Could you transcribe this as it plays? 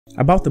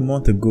About a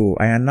month ago,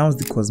 I announced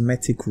the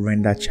Cosmetic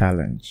Render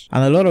Challenge,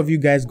 and a lot of you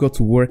guys got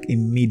to work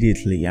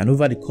immediately, and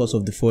over the course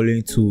of the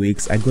following 2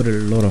 weeks, I got a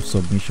lot of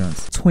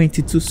submissions.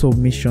 22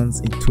 submissions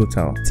in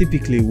total.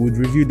 Typically, we'd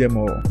review them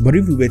all, but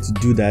if we were to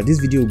do that, this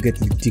video would get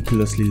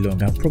ridiculously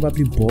long and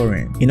probably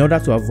boring. In order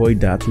to avoid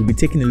that, we'll be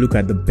taking a look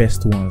at the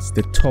best ones,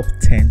 the top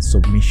 10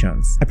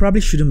 submissions. I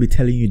probably shouldn't be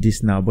telling you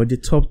this now, but the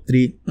top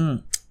 3,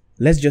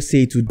 let's just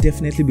say it would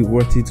definitely be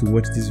worth it to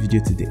watch this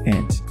video to the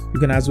end. You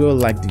can as well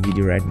like the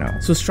video right now.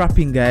 So strap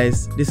in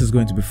guys, this is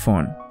going to be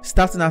fun.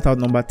 Starting out at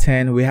number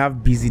 10, we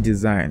have Busy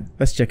Design.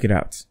 Let's check it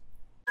out.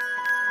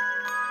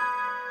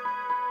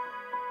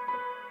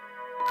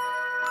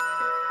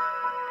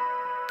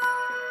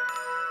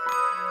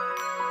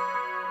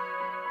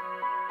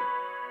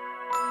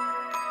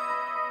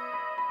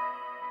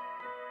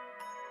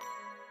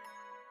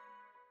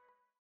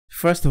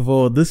 First of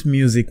all, this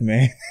music,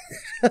 man.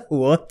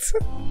 What?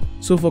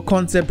 So for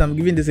concept, I'm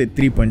giving this a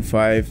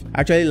 3.5. I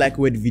actually like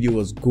where the video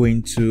was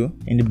going to.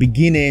 In the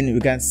beginning, we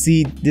can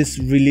see this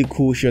really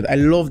cool shot. I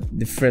love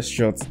the first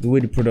shot, the way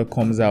the product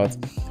comes out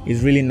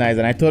is really nice,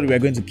 and I thought we were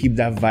going to keep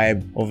that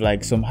vibe of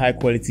like some high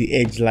quality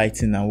edge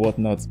lighting and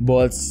whatnot.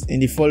 But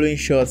in the following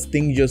shots,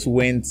 things just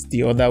went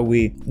the other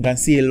way. You can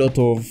see a lot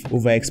of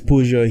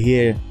overexposure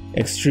here,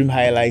 extreme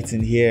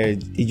highlighting here.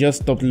 It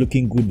just stopped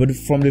looking good, but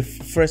from the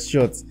first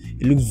shot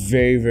it looks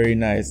very, very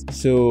nice.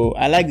 So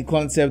I like the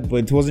concept,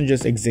 but it wasn't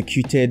just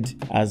executed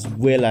as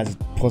well as it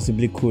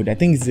possibly could. I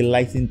think it's the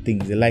lighting thing,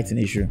 the lighting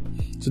issue.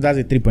 So that's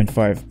a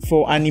 3.5.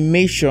 For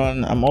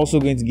animation, I'm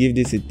also going to give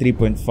this a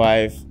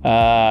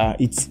 3.5.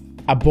 It's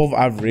above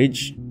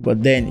average,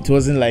 but then it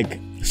wasn't like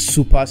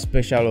super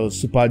special or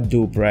super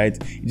dope, right?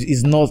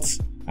 It's not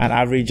an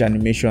average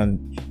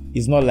animation.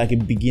 It's not like a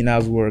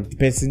beginner's work. The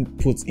person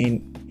puts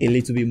in a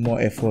little bit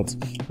more effort,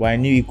 but I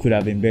knew it could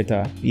have been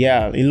better.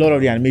 Yeah, a lot of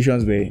the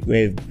animations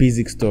were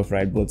basic stuff,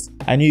 right? But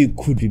I knew it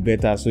could be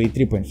better, so a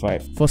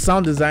 3.5. For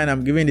sound design,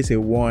 I'm giving this a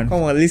 1.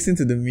 Come on, listen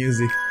to the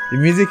music. The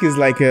music is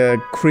like a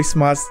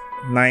Christmas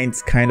night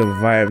kind of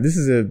vibe. This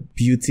is a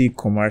beauty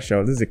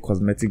commercial. This is a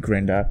cosmetic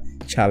render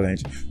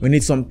challenge. We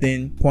need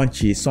something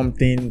punchy,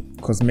 something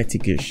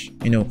cosmetic-ish.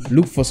 You know,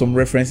 look for some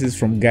references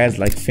from guys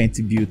like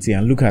Fenty Beauty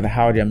and look at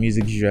how their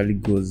music usually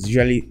goes.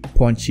 Usually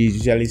punchy,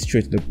 usually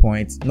straight to the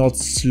point, not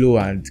slow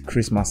and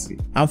Christmassy.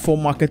 And for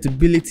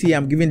marketability,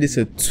 I'm giving this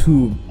a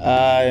 2.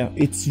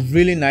 It's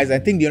really nice. I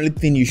think the only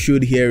thing you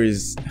showed here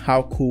is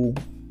how cool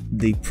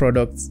the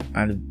product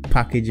and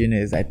packaging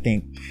is. I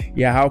think,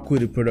 yeah, how cool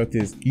the product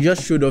is. You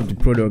just showed off the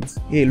product.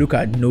 Hey, look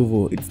at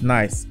Novo, it's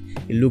nice,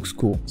 it looks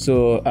cool.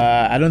 So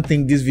I don't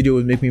think this video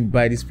would make me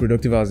buy this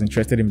product if I was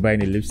interested in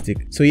buying a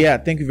lipstick. So yeah,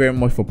 thank you very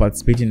much for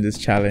participating in this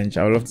challenge.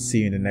 I would love to see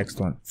you in the next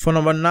one. For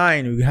number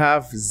 9, we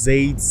have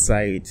Zaid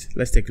Side.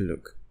 Let's take a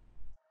look.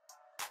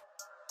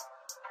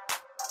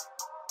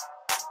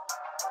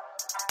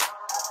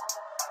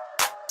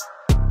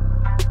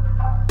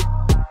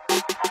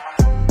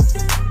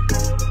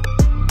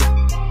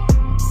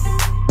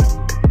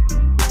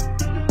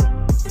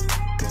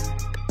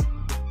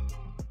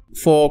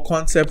 For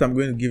concept, I'm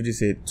going to give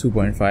this a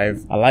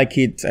 2.5. I like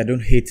it, I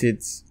don't hate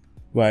it,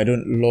 but I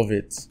don't love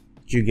it.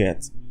 You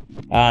get?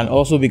 And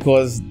also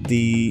because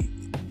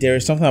there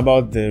is something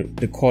about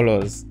the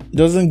colors. It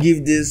doesn't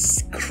give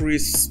this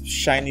crisp,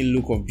 shiny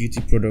look of beauty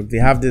product. They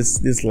have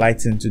this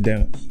lighting to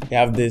them. They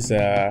have this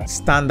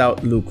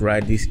standout look,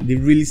 right? They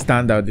really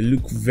stand out. They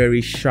look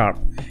very sharp.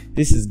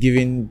 This is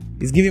giving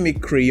me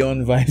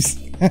crayon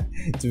vibes.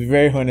 To be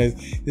very honest,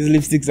 these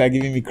lipsticks are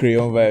giving me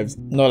crayon vibes,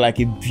 not like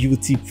a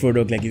beauty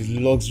product, like a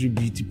luxury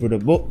beauty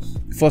product. But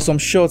for some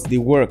shots they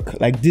work.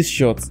 Like this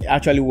shot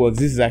actually works.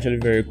 This is actually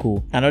very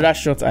cool. Another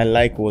shot I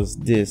like was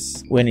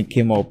this when it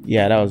came up.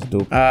 Yeah, that was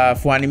dope.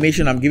 For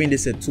animation, I'm giving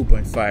this a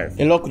 2.5.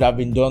 A lot could have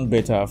been done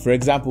better. For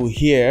example,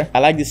 here I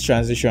like this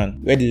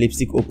transition where the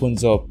lipstick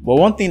opens up, but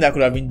one thing that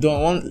could have been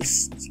done, one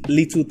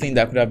little thing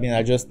that could have been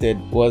adjusted,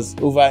 was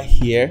over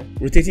here.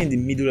 Rotating the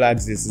middle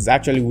axis is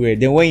actually weird.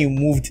 Then when you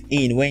moved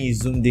in, when you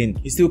zoomed in,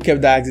 you still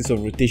kept the axis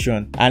of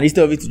rotation, and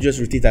instead of it to just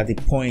rotate at a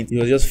point, it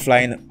was just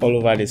flying all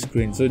over the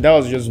screen. So that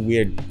was just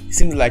weird. It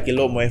seems like a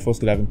lot more effort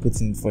could have been put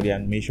in for the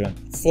animation.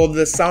 For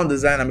the sound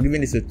design, I'm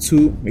giving this a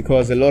 2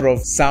 because a lot of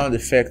sound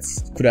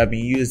effects could have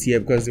been used here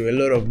because there were a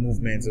lot of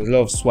movements, there was a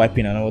lot of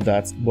swiping and all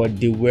that, but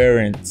they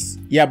weren't.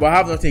 Yeah, but I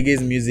have nothing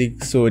against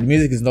music, so the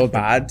music is not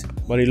bad,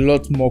 but a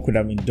lot more could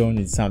have been done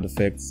in sound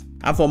effects.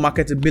 And for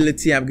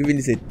marketability, I'm giving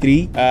this a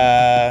 3.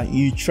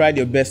 You tried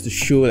your best to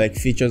show like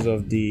features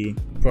of the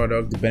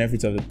product, the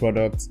benefits of the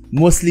product.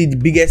 Mostly the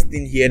biggest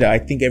thing here that I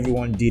think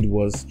everyone did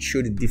was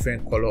show the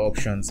different color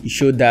options. You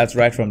showed that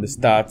right from the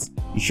start.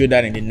 You showed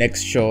that in the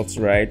next shot,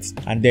 right?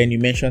 And then you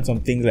mentioned some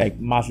things like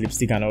matte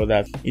lipstick and all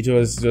that. It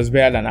was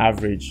better than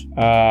average.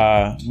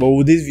 But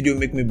would this video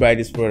make me buy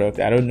this product?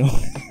 I don't know.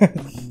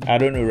 I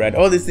don't know, right?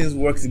 All these things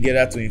work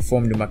together to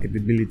inform the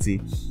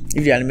marketability.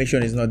 If the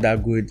animation is not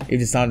that good,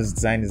 if the sound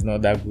design is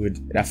not that good,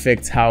 it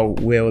affects how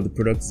well the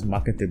product is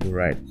marketable,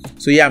 right?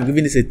 So yeah, I'm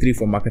giving this a 3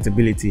 for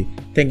marketability.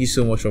 Thank you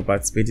so much for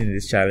participating in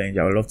this challenge.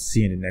 I would love to see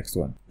you in the next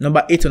one.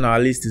 Number 8 on our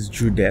list is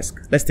Drew Desk.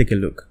 Let's take a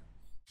look.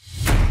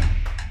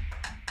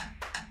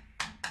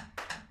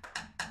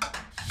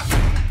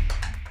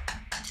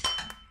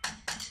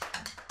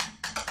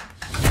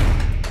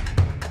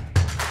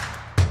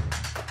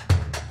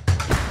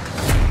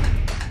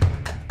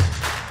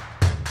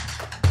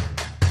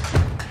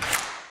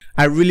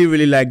 I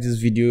really like this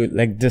video.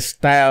 Like, the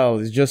style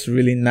is just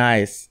really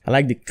nice. I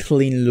like the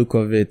clean look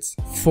of it.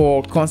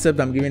 For concept,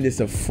 I'm giving this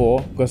a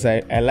 4 because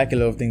I like a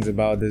lot of things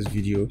about this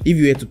video. If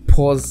you were to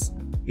pause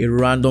a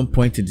random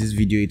point to this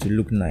video, it will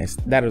look nice.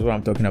 That is what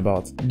I'm talking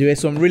about. There was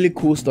some really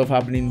cool stuff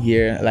happening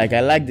here. Like,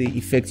 I like the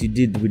effect you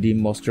did with the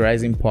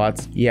moisturizing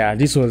part. Yeah,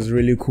 this was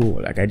really cool.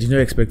 Like, I did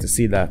not expect to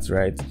see that,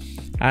 right?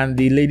 And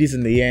the ladies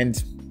in the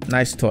end,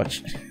 nice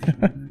touch.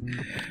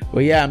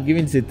 But yeah, I'm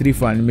giving this a 3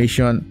 for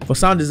animation. For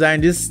sound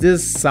design,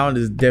 this sound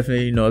is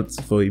definitely not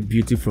for a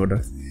beauty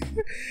product.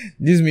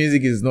 This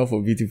music is not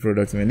for beauty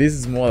products, man. This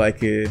is more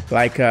like an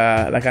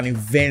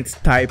event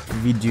type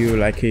video,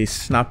 like a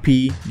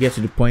snappy, get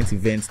to the point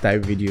event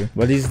type video.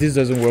 But this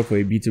doesn't work for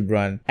a beauty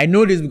brand. I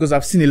know this because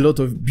I've seen a lot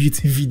of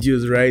beauty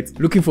videos, right?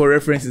 Looking for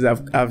references,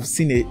 I've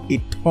seen a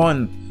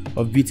ton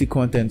of beauty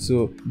content,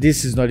 so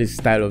this is not a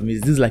style of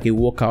music. This is like a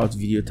workout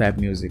video type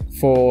music.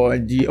 For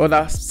the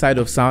other side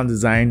of sound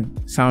design,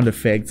 sound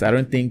effects, I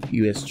don't think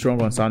you are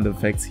strong on sound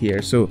effects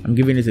here, so I'm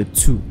giving it a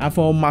 2. And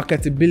for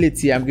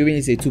marketability, I'm giving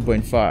it a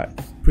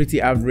 2.5.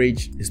 Pretty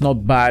average. It's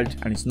not bad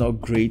and it's not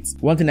great.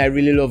 One thing I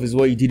really love is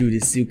what you did with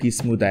the silky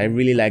smooth. I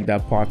really like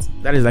that part.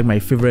 That is like my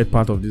favorite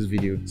part of this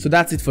video. So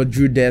that's it for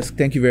Drew Desk.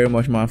 Thank you very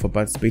much, man, for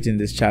participating in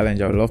this challenge.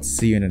 I would love to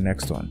see you in the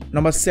next one.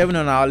 Number 7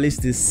 on our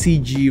list is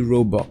CG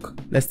Roebuck.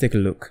 Let's take a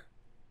look.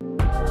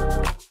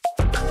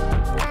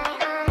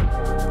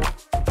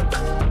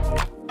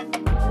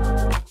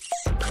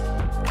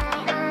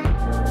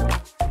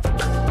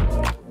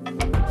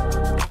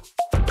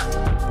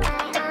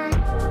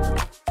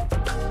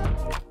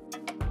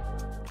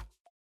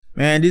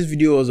 Man, this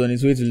video was on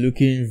its way to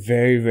looking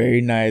very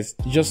nice.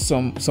 Just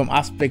some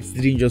aspects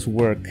didn't just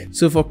work.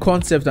 So for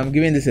concept, I'm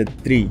giving this a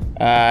 3.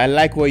 I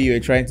like what you were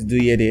trying to do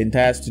here, the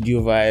entire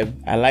studio vibe.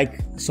 I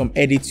like some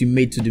edits you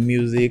made to the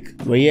music,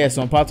 but yeah,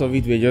 some parts of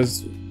it were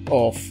just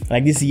off.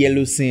 Like this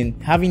yellow scene,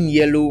 having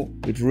yellow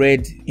with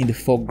red in the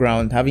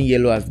foreground, having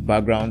yellow as the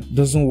background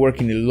doesn't work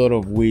in a lot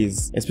of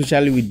ways,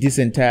 especially with this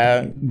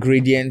entire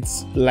gradient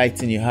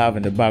lighting you have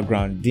in the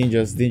background. Didn't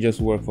just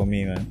work for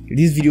me, man.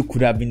 This video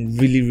could have been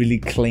really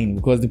clean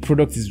because the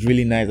product is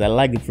really nice. I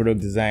like the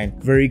product design,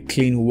 very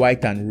clean,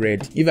 white and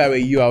red. If I were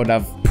you, I would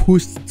have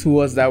pushed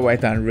towards that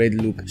white and red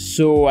look.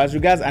 So as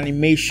regards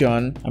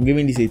animation, I'm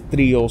giving this a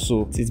 3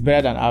 also. It's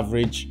better than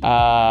average.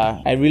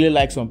 I really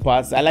like some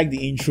parts. I like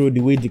the intro, the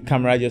way the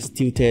camera just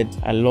tilted.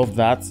 I love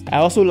that. I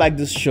also like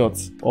this shot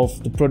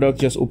of the product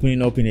just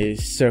opening up in a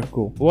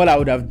circle. What I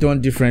would have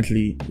done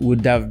differently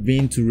would have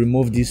been to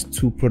remove these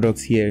 2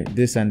 products here,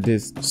 this and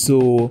this,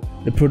 so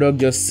the product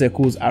just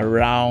circles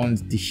around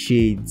the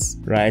shades,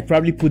 right?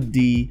 Probably put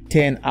the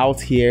 10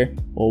 out here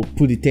or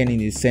put the 10 in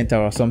the center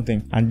or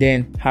something, and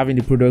then having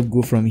the product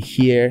go from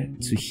here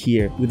to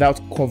here without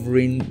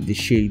covering the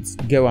shades.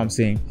 Get what I'm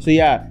saying? So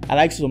yeah, I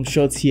like some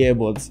shots here,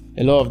 but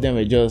a lot of them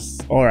were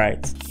just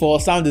alright. For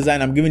sound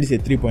design, I'm giving this a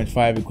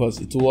 3.5 because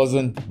it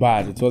wasn't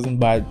bad. It wasn't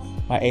bad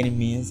by any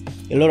means.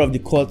 A lot of the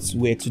cuts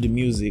were to the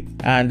music,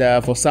 and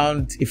for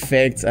sound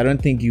effects, I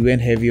don't think you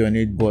went heavy on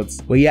it, but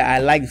yeah, I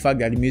like the fact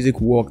that the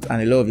music worked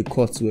and a lot of the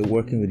cuts were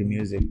working with the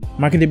music.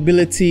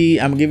 Marketability,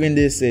 I'm giving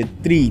this a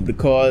 3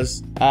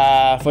 because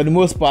for the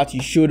most part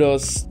you showed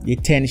us the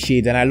 10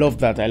 shades, and I love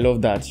that.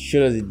 You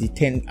showed us the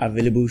 10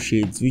 available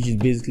shades, which is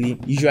basically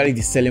usually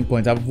the selling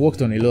point. I've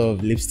worked on a lot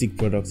of lipstick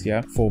products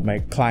here for my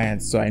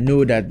clients, so I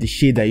know that the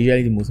shades are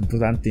usually the most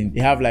important thing.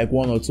 They have like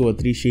 1 or 2 or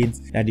 3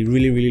 shades that they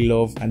really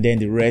love, and then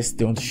the rest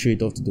they want to show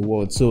it off to the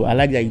world. So I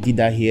like that you did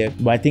that here,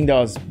 but I think that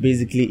was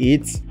basically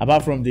it,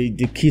 apart from the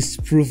kiss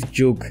proof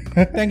joke.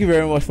 Thank you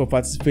very much for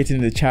participating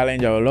in the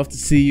challenge. I would love to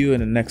see you in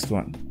the next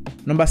one.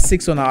 Number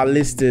 6 on our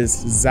list is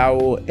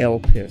Zao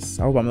Elpis.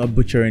 I hope I'm not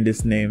butchering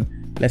this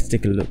name. Let's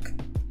take a look.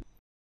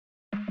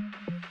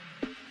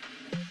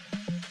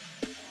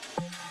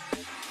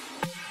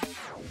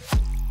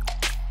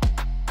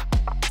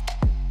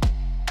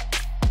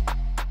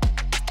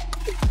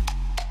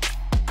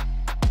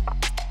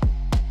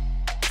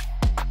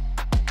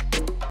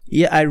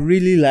 Yeah, I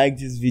really like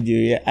this video.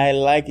 Yeah, I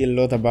like a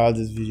lot about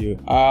this video,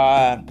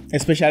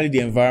 especially the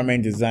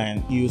environment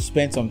design. You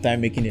spent some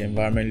time making the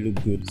environment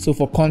look good. So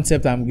for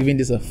concept, I'm giving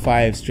this a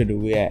 5 straight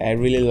away. I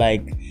really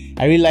like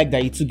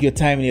that you took your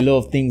time in a lot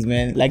of things,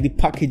 man. Like the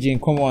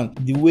packaging, come on,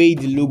 the way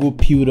the logo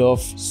peeled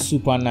off,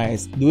 super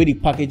nice. The way the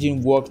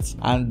packaging worked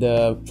and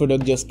the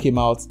product just came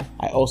out,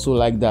 I also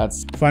like that.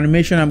 For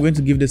animation, I'm going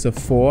to give this a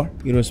 4.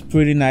 It was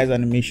pretty nice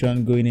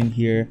animation going in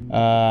here.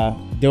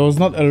 There was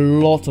not a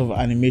lot of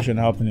animation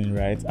happening. happening,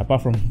 right?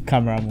 Apart from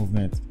camera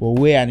movement, but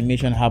where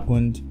animation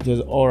happened, it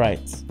was all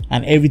right,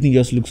 and everything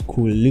just looks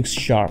cool. It looks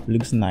sharp,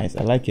 looks nice.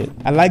 I like it.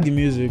 I like the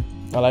music.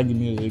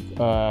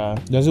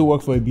 Does it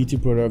work for a beauty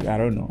product? I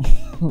don't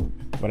know.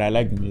 But I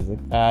like the music.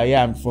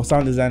 Yeah, for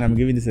sound design, I'm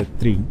giving this a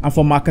 3. And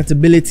for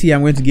marketability,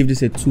 I'm going to give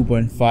this a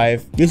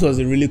 2.5. This was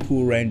a really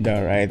cool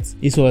render, right?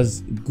 This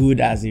was good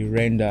as a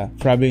render,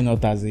 probably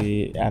not as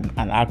an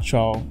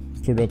actual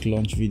product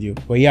launch video.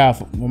 But yeah,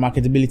 for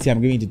marketability,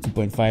 I'm giving it a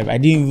 2.5. I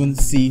didn't even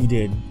see if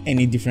there are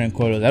any different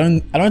colors.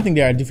 I don't think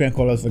there are different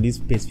colors for this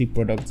specific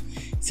product.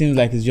 It seems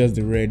like it's just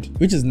the red,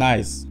 which is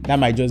nice. That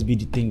might just be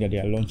the thing that they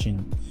are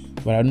launching.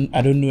 But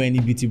I don't know any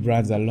beauty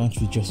brands that launch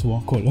with just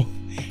one color.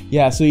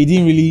 Yeah, so it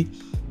didn't really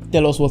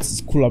tell us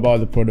what's cool about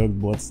the product,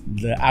 but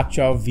the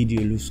actual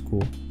video looks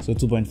cool. So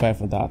 2.5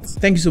 for that.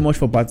 Thank you so much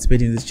for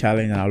participating in this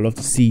challenge, and I'd love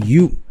to see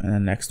you in the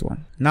next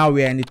one. Now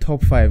we are in the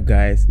top 5,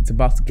 guys. It's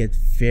about to get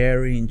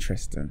very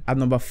interesting. At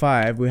number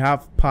 5, we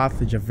have Path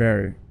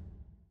Javeri.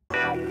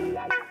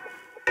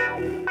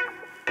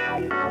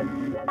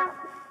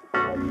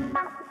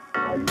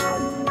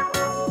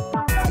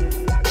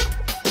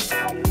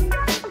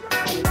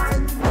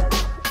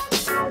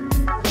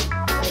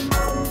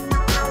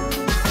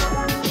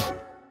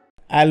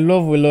 I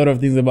love a lot of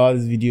things about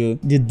this video.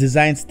 The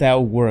design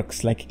style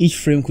works. Like, each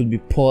frame could be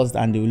paused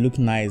and they will look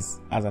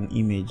nice as an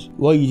image.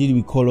 What you did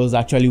with colors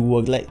actually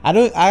worked. Like,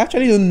 I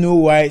actually don't know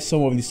why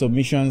some of the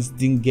submissions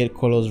didn't get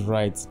colors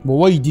right, but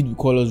what you did with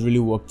colors really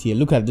worked here.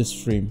 Look at this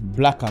frame,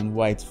 black and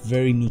white,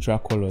 very neutral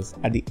colors.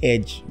 At the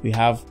edge, we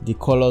have the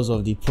colors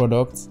of the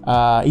product.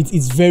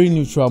 It's very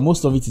neutral.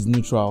 Most of it is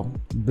neutral,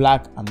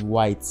 black and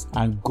white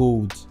and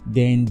gold.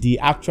 Then the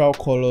actual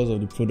colors of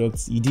the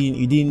products, you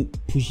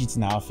didn't push it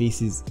in our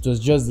faces. It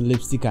was just the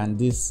lipstick and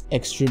this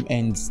extreme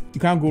ends. You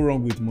can't go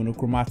wrong with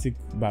monochromatic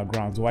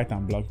backgrounds, white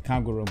and black. You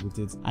can't go wrong with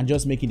it, and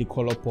just making the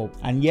color pop.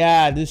 And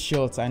yeah, this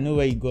shot, I know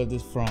where you got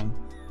this from.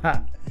 I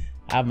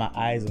have my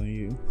eyes on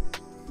you.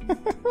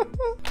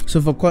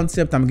 So for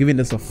concept, I'm giving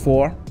this a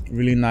 4.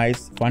 Really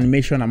nice. For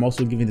animation, I'm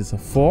also giving this a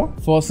 4.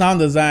 For sound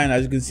design,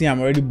 as you can see, I'm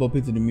already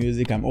bopping to the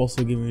music. I'm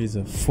also giving this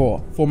a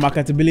 4. For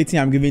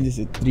marketability, I'm giving this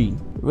a 3.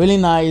 Really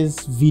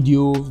nice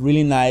video,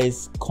 really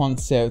nice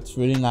concept,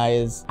 really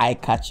nice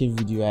eye-catching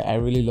video. I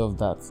really love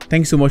that.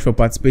 Thanks so much for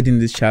participating in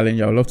this challenge.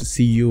 I would love to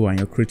see you and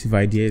your creative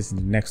ideas in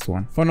the next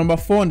one. For number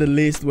 4 on the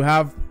list, we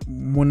have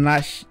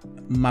Monash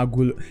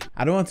Magul.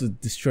 I don't want to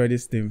destroy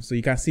this thing, so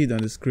you can see it on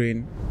the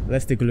screen.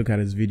 Let's take a look at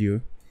this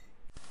video.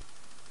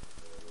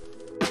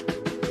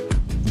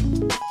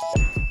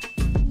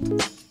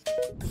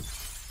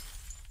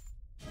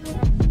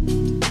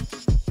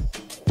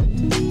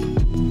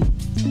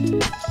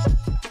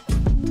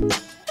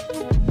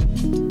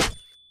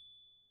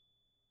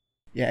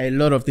 Yeah, a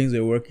lot of things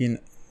are working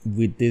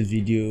with this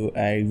video.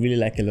 I really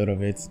like a lot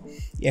of it,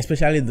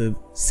 especially the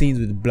scenes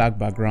with black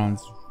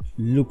backgrounds.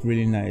 Look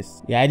really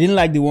nice. Yeah, I didn't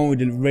like the one with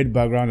the red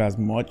background as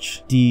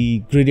much.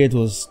 The gradient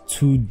was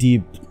too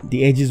deep.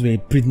 The edges were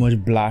pretty much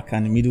black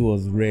and the middle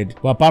was red.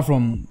 But apart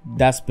from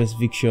that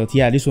specific shot,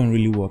 yeah, this one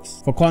really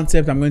works. For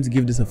concept, I'm going to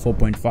give this a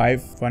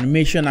 4.5. For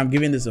animation, I'm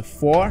giving this a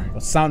 4. For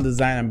sound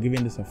design, I'm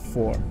giving this a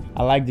 4.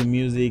 I like the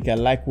music. I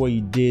like what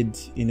you did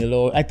in a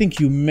lot. I think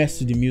you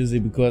messed with the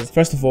music because,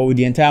 first of all, with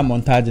the entire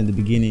montage in the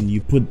beginning,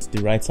 you put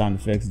the right sound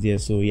effects there.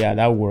 So yeah,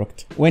 that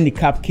worked. When the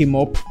cap came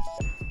up,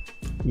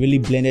 really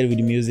blended with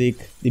the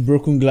music. The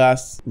broken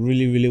glass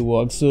really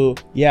worked. So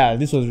yeah,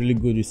 this was really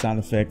good with sound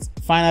effects.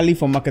 Finally,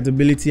 for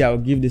marketability, I'll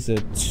give this a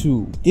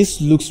 2.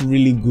 This looks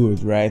really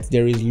good, right?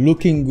 There is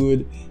looking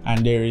good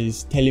and there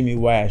is telling me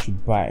why I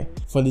should buy.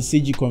 For the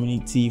CG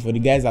community, for the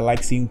guys that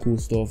like seeing cool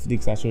stuff,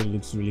 this actually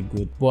looks really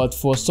good. But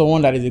for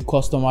someone that is a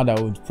customer that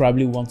would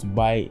probably want to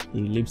buy a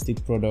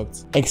lipstick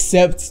product,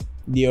 except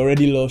they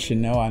already love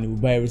Chanel and they will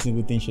buy every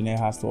single thing Chanel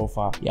has to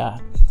offer, yeah,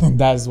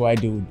 that's why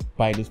they would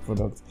buy this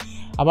product.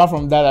 Apart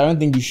from that, I don't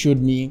think you showed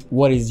me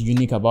what is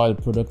unique about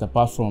the product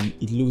apart from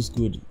it looks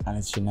good and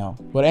it's Chanel.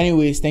 But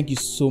anyways, thank you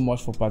so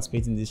much for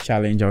participating in this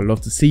challenge. I would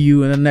love to see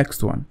you in the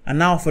next one. And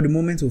now for the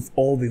moment we've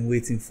all been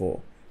waiting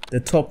for, the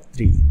top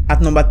 3.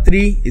 At number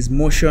 3 is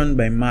Motion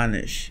by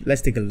Manish.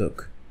 Let's take a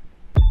look.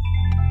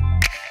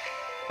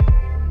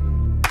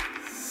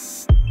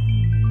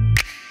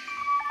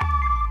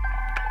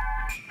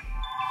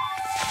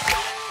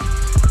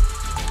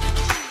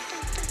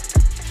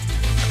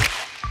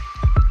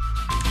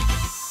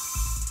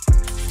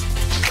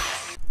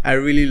 I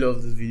really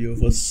love this video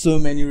for so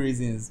many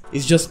reasons.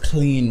 It's just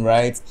clean,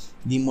 right?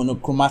 The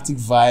monochromatic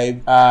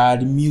vibe,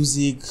 the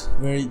music,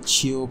 very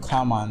chill,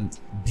 calm and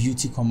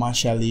beauty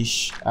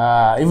commercial-ish.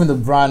 Even the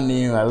brand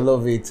name, I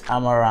love it,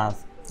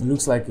 Amaranth. It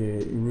looks like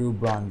a real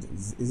brand.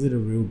 Is it a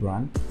real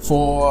brand?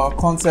 For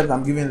concept,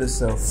 I'm giving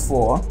this a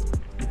 4.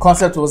 The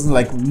concept wasn't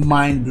like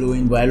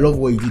mind-blowing, but I love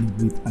what you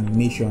did with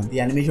animation.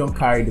 The animation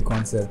carried the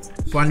concept.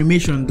 For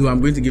animation though, I'm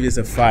going to give this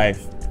a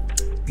 5.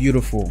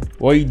 beautiful.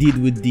 What he did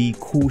with the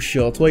cool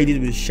shot, what he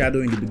did with the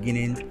shadow in the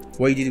beginning,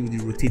 what he did with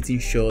the rotating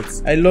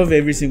shots. I love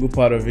every single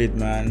part of it,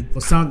 man. For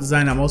sound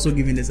design, I'm also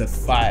giving this a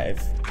 5.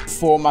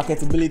 For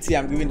marketability,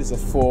 I'm giving this a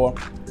 4.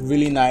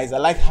 Really nice. I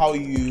like how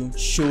you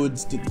showed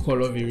the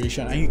color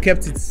variation and you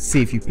kept it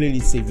safe. You played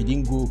it safe. You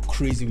didn't go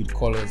crazy with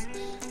colors.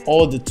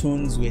 All the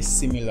tones were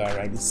similar,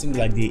 right? It seems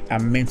like they are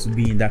meant to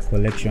be in that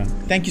collection.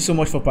 Thank you so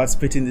much for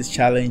participating in this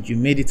challenge. You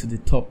made it to the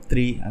top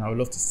 3 and I would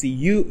love to see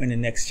you in the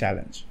next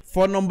challenge.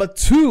 For number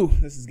 2,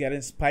 this is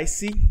getting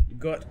spicy. We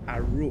got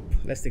a rope.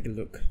 Let's take a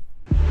look.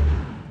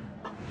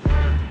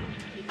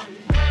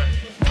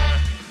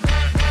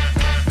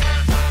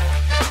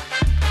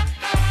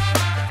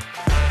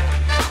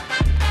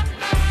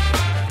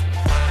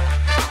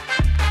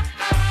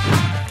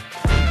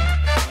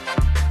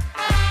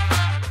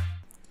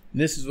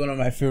 This is one of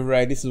my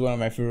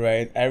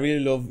favorite. I really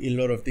love a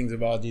lot of things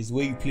about this. The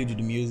way you played with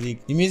the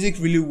music. The music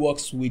really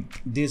works with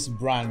this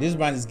brand. This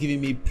brand is giving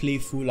me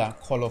playful and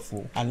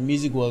colorful. And the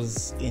music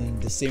was in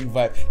the same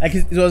vibe. Like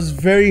it was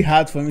very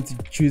hard for me to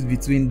choose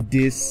between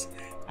this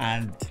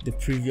and the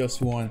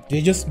previous one.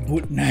 They're just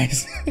both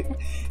nice.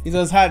 It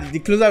was hard. The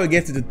closer we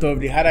get to the top,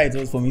 the harder it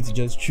was for me to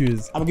just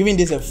choose. I'm giving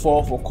this a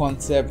 4 for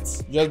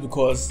concept, just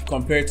because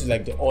compared to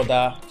like the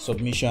other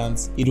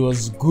submissions, it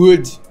was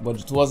good, but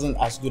it wasn't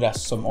as good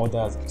as some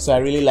others. So I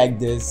really like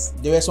this.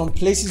 There were some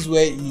places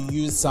where you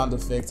used sound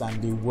effects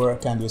and they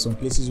work, and there were some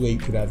places where you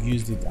could have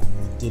used it and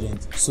you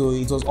didn't. So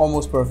it was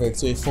almost perfect.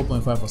 So a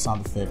 4.5 for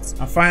sound effects.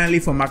 And finally,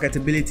 for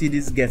marketability,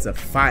 this gets a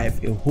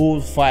 5, a whole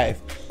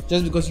 5.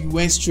 Just because you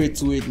went straight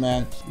to it,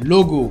 man.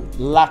 Logo,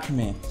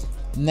 Lakme.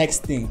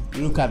 Next thing,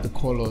 look at the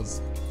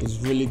colors. It's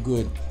really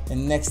good.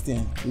 And next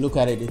thing, look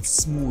at it. It's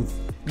smooth.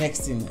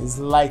 Next thing is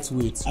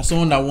lightweight. As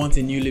someone that wants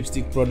a new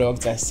lipstick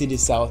product, I see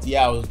this out.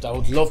 Yeah, I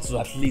would love to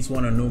at least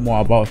want to know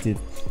more about it.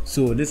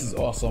 So this is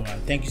awesome,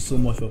 man. Thank you so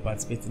much for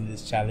participating in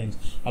this challenge.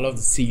 I'd love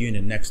to see you in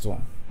the next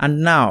one.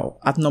 And now,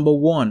 at number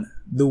 1,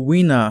 the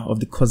winner of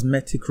the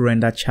Cosmetic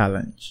Render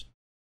Challenge.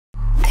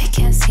 They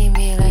can't see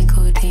me like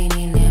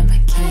Houdini,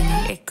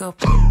 Lamborghini. It go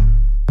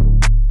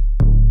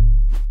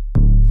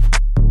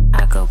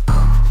I go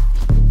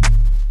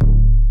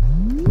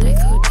like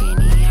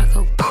Houdini, I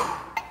go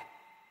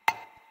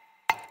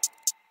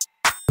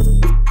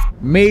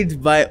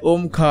Made by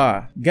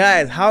Omkar.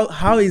 Guys,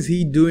 how is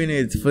he doing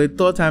it? For the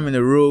 3rd time in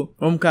a row,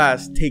 Omkar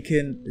has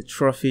taken the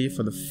trophy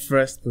for the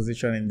 1st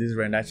position in these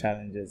render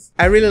challenges.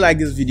 I really like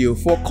this video.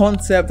 For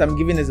concept, I'm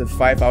giving this a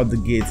 5 out the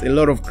gates. A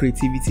lot of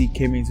creativity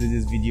came into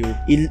this video.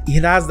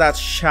 It has that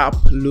sharp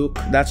look,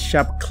 that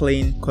sharp,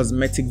 clean,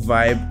 cosmetic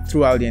vibe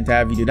throughout the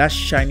entire video. That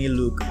shiny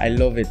look, I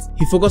love it.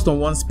 He focused on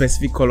one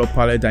specific color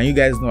palette, and you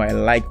guys know I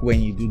like when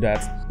you do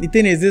that. The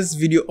thing is, this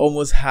video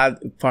almost had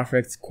a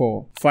perfect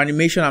score. For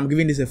animation, I'm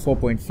giving this a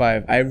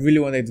 4.5. I really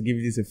wanted to give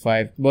this a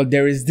 5, but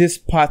there is this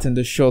part in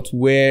the shot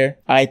where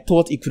I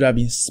thought it could have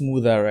been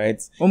smoother, right?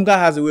 Omkar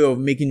has a way of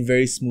making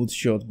very smooth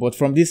shots, but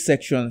from this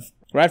section,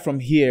 right from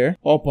here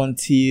up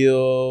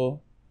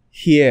until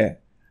here,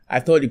 I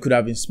thought it could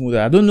have been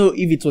smoother. I don't know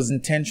if it was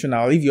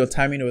intentional, if your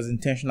timing was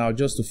intentional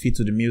just to fit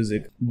to the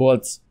music,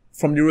 but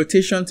from the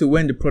rotation to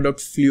when the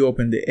product flew up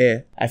in the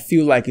air, I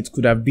feel like it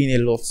could have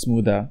been a lot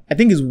smoother. I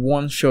think it's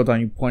one shot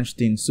and you punched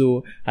in,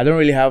 so I don't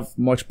really have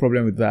much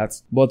problem with that.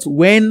 But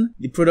when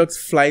the product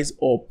flies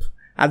up,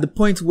 at the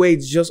point where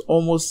it just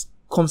almost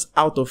comes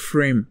out of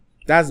frame,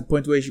 that's the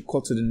point where you should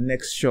cut to the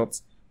next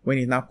shot, when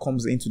it now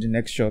comes into the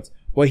next shot.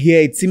 But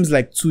here it seems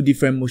like 2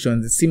 different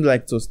motions. It seemed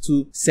like it was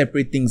 2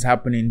 separate things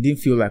happening. It didn't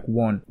feel like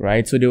one,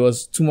 right? So there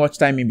was too much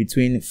time in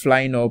between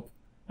flying up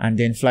and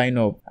then flying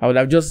up. I would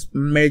have just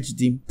merged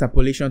the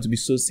interpolation to be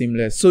so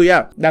seamless. So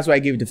yeah, that's why I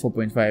gave it a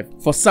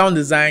 4.5. For sound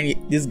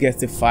design, this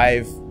gets a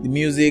 5. The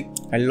music,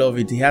 I love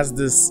it. It has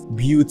this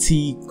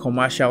beauty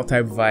commercial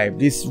type vibe,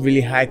 this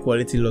really high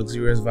quality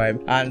luxurious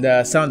vibe.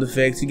 And sound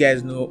effects, you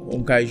guys know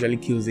Omkar usually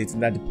kills it in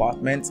that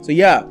department. So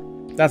yeah,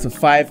 that's a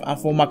 5. And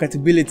for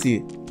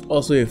marketability,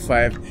 also a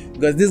 5,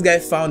 because this guy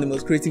found the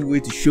most creative way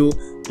to show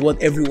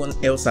what everyone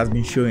else has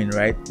been showing,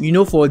 right? You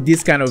know, for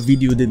this kind of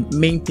video, the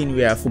main thing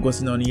we are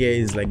focusing on here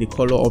is like the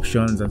color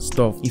options and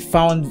stuff. He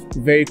found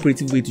very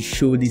creative way to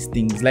show these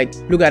things. Like,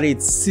 look at it,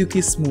 it's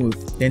silky smooth.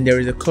 Then there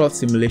is a cloth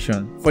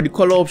simulation. For the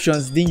color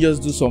options, he didn't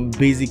just do some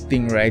basic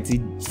thing, right?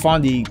 He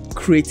found a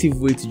creative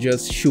way to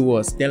just show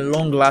us. Then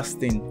long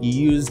lasting, he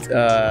used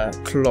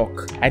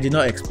clock. I did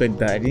not expect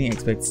that. I didn't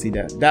expect to see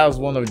that. That was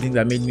one of the things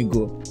that made me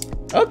go,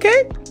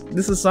 okay,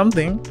 this is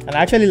something. And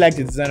I actually like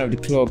the design of the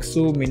clock,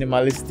 so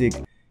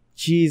minimalistic.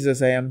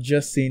 Jesus, I am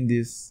just saying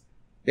this.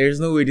 There's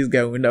no way this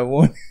guy will win that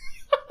one.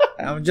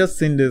 I'm just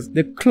saying this.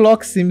 The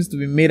clock seems to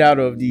be made out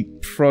of the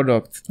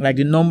product, like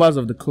the numbers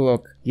of the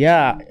clock.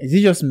 Yeah, is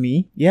it just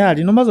me? Yeah,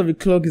 the numbers of the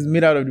clock is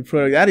made out of the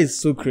product. That is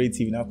so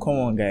creative. Now, come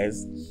on,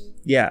 guys.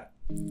 Yeah,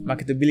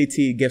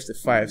 marketability gets a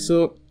 5.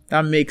 So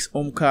that makes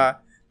Omkar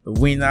the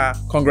winner.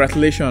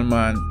 Congratulations,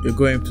 man. You're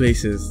going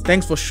places.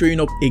 Thanks for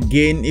showing up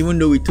again, even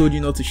though we told you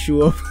not to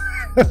show up.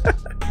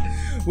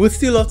 We'd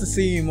still love to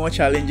see more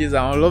challenges,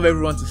 and I would love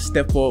everyone to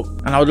step up,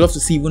 and I would love to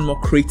see even more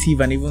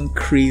creative and even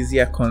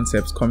crazier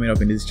concepts coming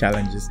up in these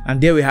challenges. And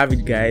there we have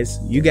it, guys.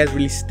 You guys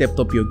really stepped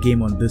up your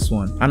game on this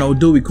one, and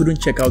although we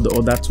couldn't check out the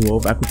other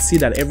 12, I could see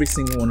that every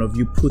single one of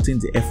you put in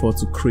the effort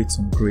to create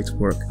some great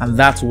work, and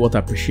that's worth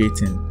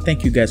appreciating.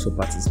 Thank you guys for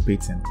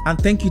participating, and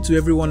thank you to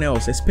everyone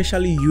else,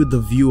 especially you the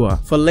viewer,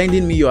 for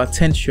lending me your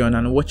attention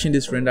and watching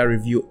this render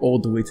review all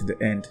the way to the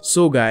end.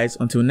 So guys,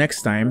 until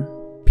next time,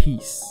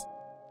 peace.